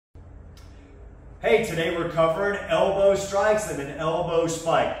Hey, today we're covering elbow strikes and an elbow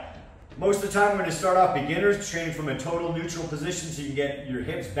spike. Most of the time we're going to start off beginners, training from a total neutral position so you can get your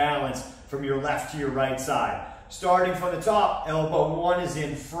hips balanced from your left to your right side. Starting from the top, elbow 1 is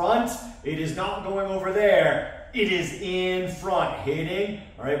in front. It is not going over there. It is in front, hitting,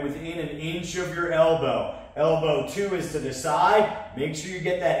 all right, within an inch of your elbow. Elbow 2 is to the side. Make sure you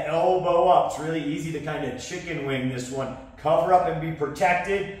get that elbow up. It's really easy to kind of chicken wing this one. Cover up and be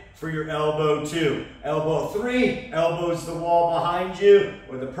protected for your elbow 2. Elbow 3, elbows the wall behind you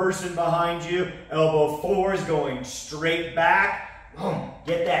or the person behind you. Elbow 4 is going straight back.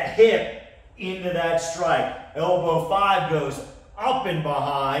 Get that hip into that strike. Elbow 5 goes up and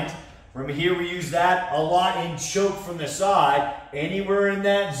behind. From here we use that a lot in choke from the side. Anywhere in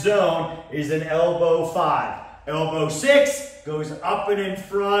that zone is an elbow 5. Elbow 6 goes up and in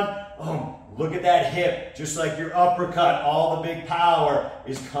front. Look at that hip, just like your uppercut. All the big power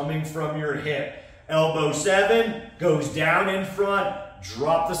is coming from your hip. Elbow 7 goes down in front.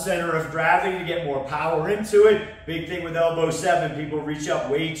 Drop the center of gravity to get more power into it. Big thing with elbow 7, people reach up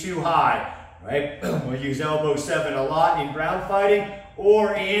way too high, right? We'll use elbow 7 a lot in ground fighting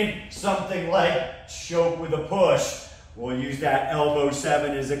or in something like choke with a push. We'll use that elbow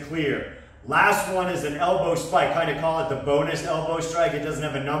 7 as a clear. Last one is an elbow spike. Kind of call it the bonus elbow strike. It doesn't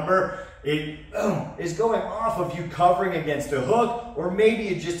have a number. It is going off of you covering against a hook, or maybe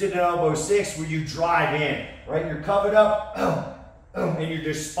you just did an elbow 6 where you drive in, right? You're covered up, and you're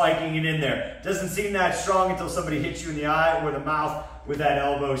just spiking it in there. Doesn't seem that strong until somebody hits you in the eye or the mouth with that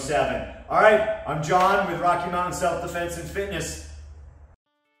elbow 7. All right, I'm John with Rocky Mountain Self-Defense and Fitness.